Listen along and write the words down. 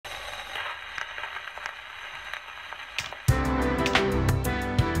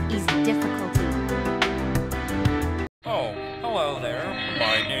difficulty. Oh, hello there.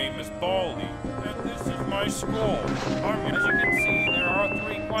 My name is Baldi, and this is my school. As you can see, there are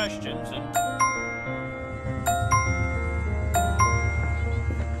 3 questions, and...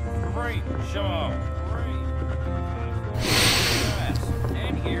 Great job! Great! Yes,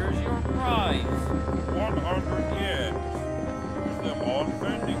 and here's your prize. 100 yen. Use them on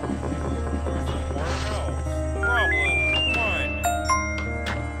vending. Somewhere else. Problem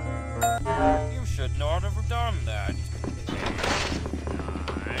 1. You should not have done that.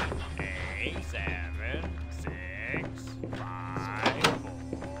 9, 8, 7, 6, 5,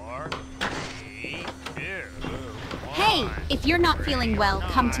 4, 3, 2, 1. Hey, if you're not feeling well,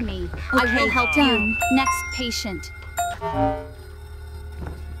 come to me. I will help you. Next patient.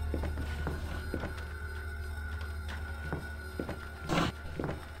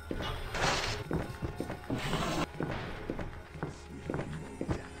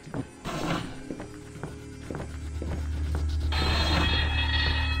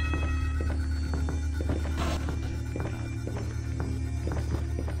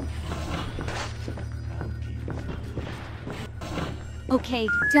 Okay,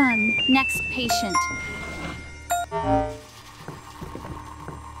 done. Next patient.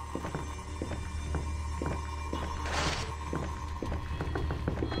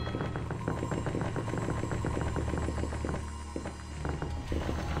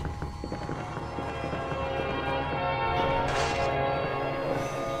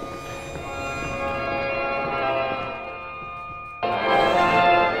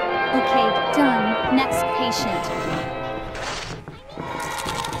 Okay, done. Next patient.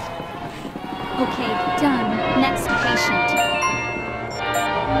 Okay, done. Next patient.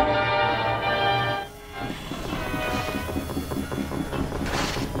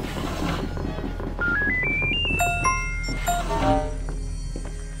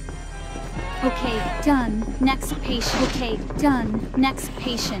 Okay, done. Next patient. Okay, done. Next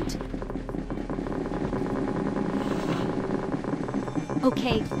patient.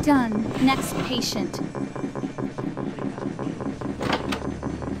 Okay, done. Next patient.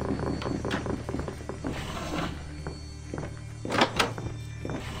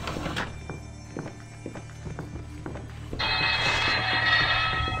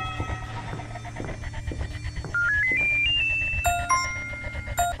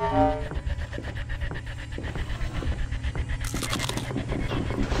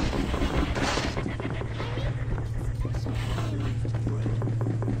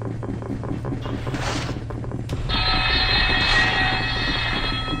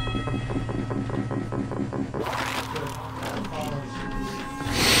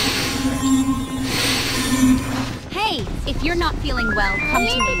 Hey, if you're not feeling well, come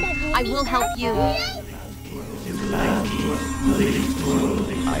to me. I will help you.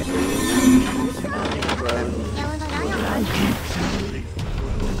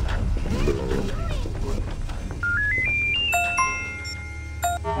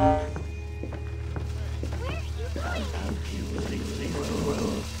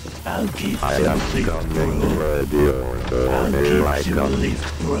 I am becoming ready for me like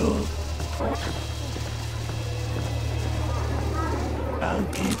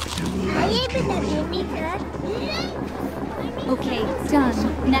Okay,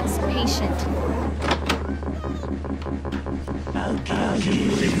 done. Next patient.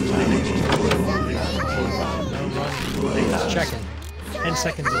 Just checking. 10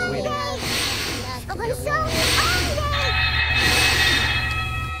 seconds of waiting.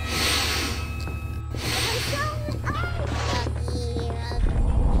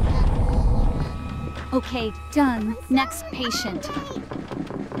 Okay, done. Next patient.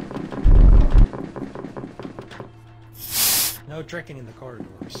 No drinking in the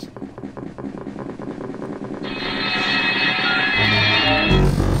corridors.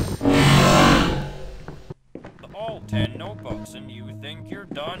 All 10 notebooks, and you think you're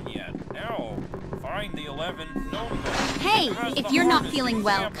done yet. Now, find the 11th notebook. Hey, It has if the you're not hardest feeling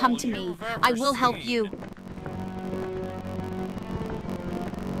well, come to example me. you've ever I will help seen. you.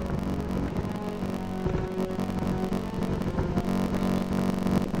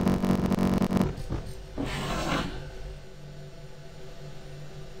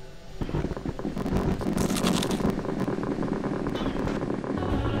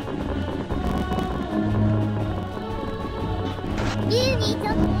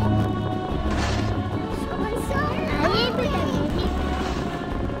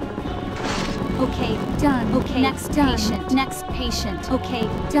 Okay, done. Okay, next patient. Next patient. Okay,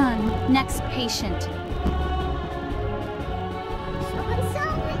 done. Next patient.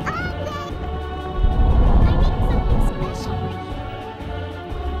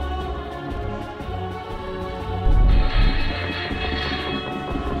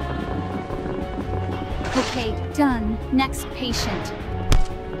 Next patient.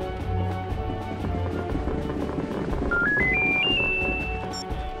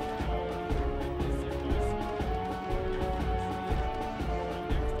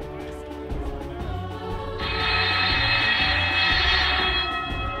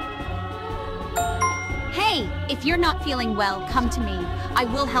 Hey, if you're not feeling well, come to me. I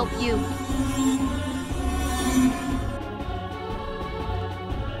will help you.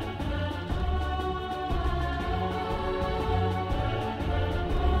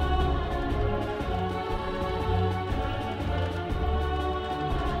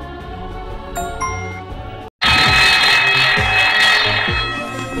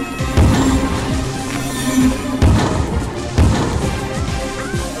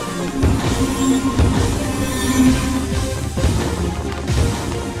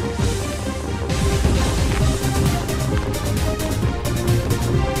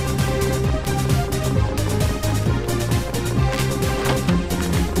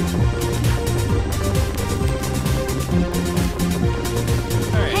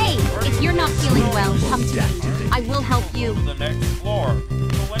 Come to me. I will help you. To the next floor.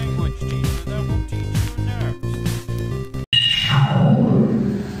 The language teacher that will teach you next.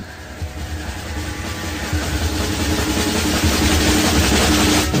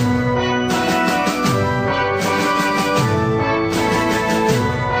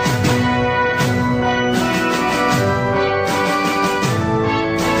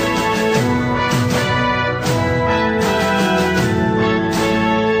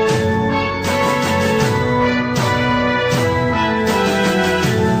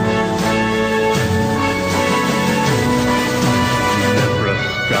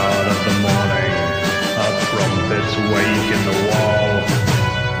 Wake in the wall.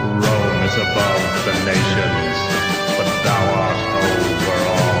 Rome is above the nations, but thou art over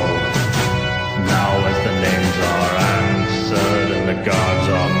all. Now as the names are answered and the gods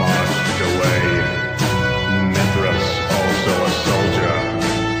are marched away, Mithras, also a soldier,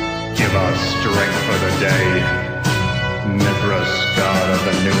 give us strength for the day. Mithras, god of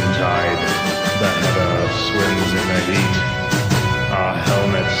the noontide, the header swims in the heat. Our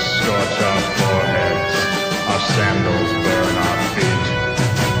helmets scorch our foreheads, our sandals burn our feet.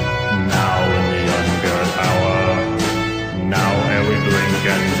 Now in the ungirt hour, now ere we blink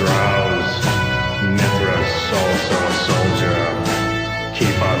and drowse, Mithras, also a soldier,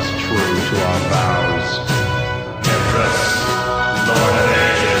 keep us true to our vows. Mithras, Lord of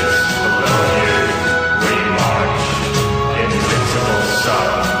ages, below you we march. Invincible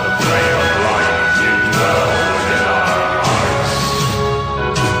sun, the flame of light, you dwell within our hearts.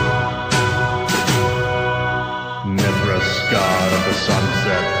 Mithras, god of the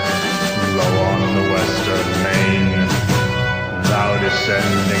sunset, low on the western main, thou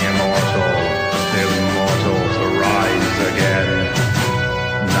descending immortal, immortal to rise again.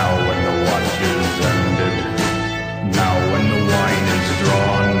 Now when the watch is ended, now when the wine is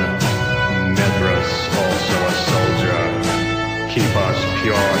drawn, Mithras, also a soldier, keep us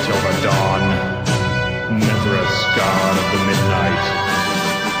pure till the dawn. Mithras, god of the midnight,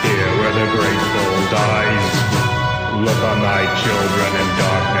 here where the great bull dies, look on thy children in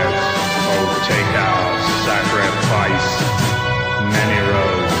darkness, oh take our sacrifice. Many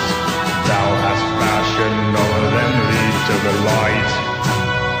roads thou hast fashioned, all of them lead to the light.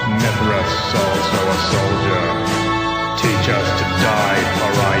 Mithras, also a soldier, teach us to die for